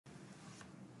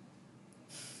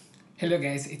Hello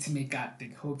guys, it's me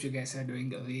Karthik. Hope you guys are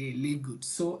doing really good.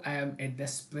 So I am at the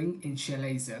Spring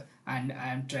Initializer and I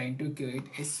am trying to create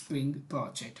a Spring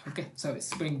project. Okay, sorry,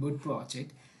 Spring Boot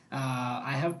project.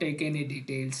 I have taken a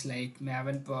details like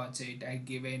Maven project. I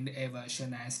given a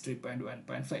version as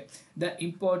 3.1.5. The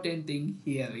important thing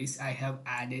here is I have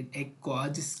added a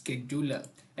Quartz Scheduler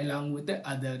along with the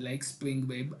other like Spring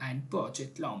Web and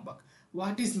Project Lombok.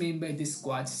 What is meant by this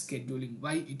Quartz scheduling?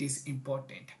 Why it is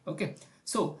important? Okay,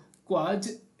 so Quartz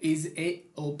is a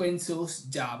open source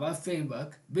Java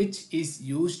framework which is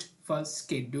used for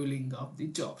scheduling of the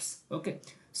jobs. Okay,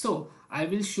 so I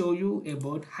will show you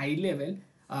about high level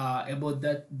about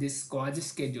this Quartz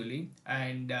scheduling,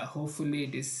 and hopefully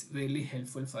it is really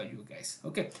helpful for you guys.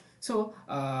 Okay, so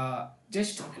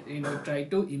just try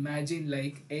to imagine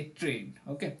like a train.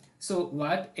 Okay, so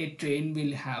what a train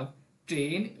will have,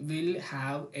 train will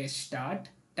have a start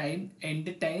time,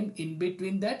 end time, in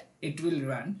between that it will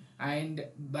run, and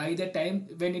by the time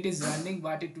when it is running,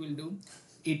 what it will do,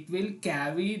 it will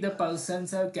carry the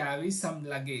persons or carry some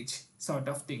luggage sort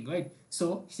of thing, right?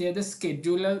 So here the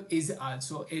scheduler is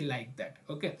also a like that.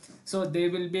 Okay, so there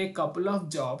will be a couple of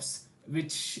jobs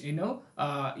which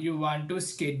you want to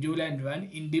schedule and run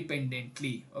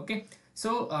independently. Okay,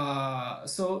 so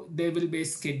so there will be a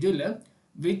scheduler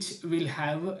which will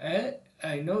have a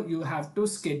you have to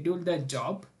schedule the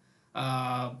job,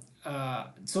 uh,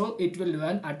 so it will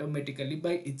run automatically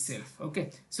by itself.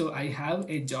 Okay, so I have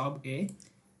a job A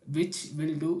which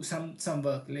will do some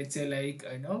work, let's say like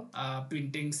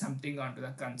printing something onto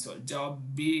the console. Job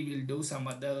B will do some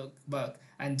other work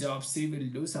and job C will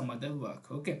do some other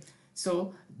work. Okay,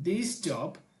 so this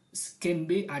job can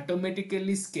be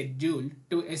automatically scheduled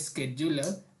to a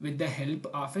scheduler with the help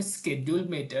of a schedule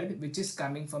method which is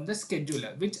coming from the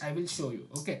scheduler, which I will show you.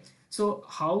 Okay, so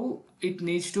how it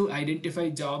needs to identify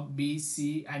job B,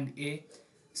 C and A.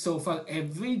 So for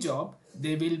every job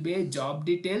there will be a job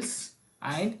details,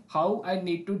 and how I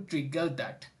need to trigger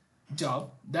that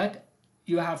job, that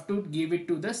you have to give it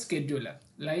to the scheduler,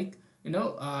 like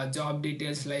job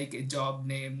details like a job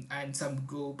name and some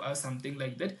group or something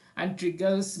like that. And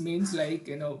triggers means like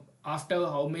after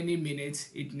how many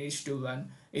minutes it needs to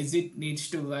run, is it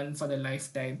needs to run for the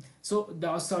lifetime. So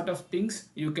those sort of things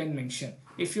you can mention.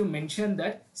 If you mention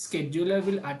that, scheduler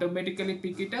will automatically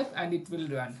pick it up and it will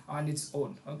run on its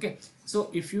own. Okay,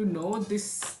 so if you know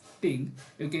this thing,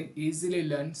 you can easily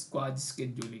learn Quartz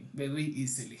scheduling very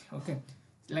easily. Okay,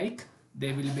 like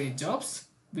there will be jobs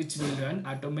which will run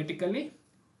automatically,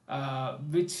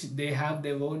 which they have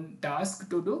their own task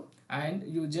to do, and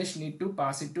you just need to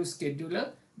pass it to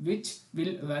scheduler which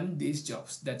will run these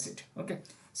jobs. That's it. Okay,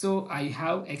 so I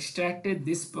have extracted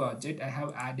this project, I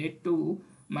have added to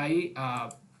my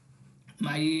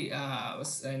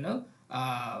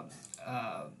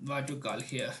what you call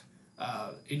here,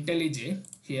 IntelliJ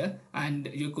here, and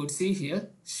you could see here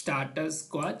starters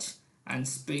Quartz and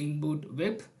Spring Boot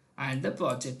Web and the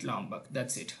project Lombok.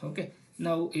 That's it. Okay,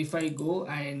 now if I go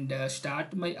and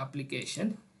start my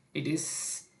application, it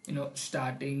is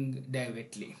starting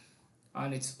directly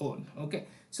on its own. Okay,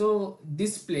 so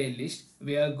this playlist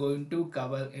we are going to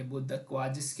cover about the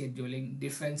Quartz scheduling,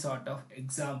 different sort of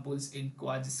examples in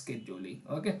Quartz scheduling.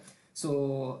 Okay,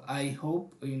 so I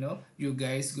hope you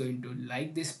guys going to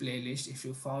like this playlist. If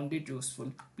you found it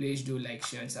useful, please do like,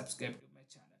 share and subscribe to my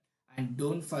channel, and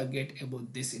don't forget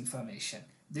about this information.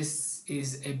 This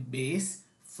is a base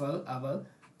for our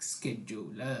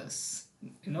schedulers,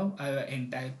 our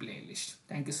entire playlist.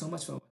 Thank you so much for watching.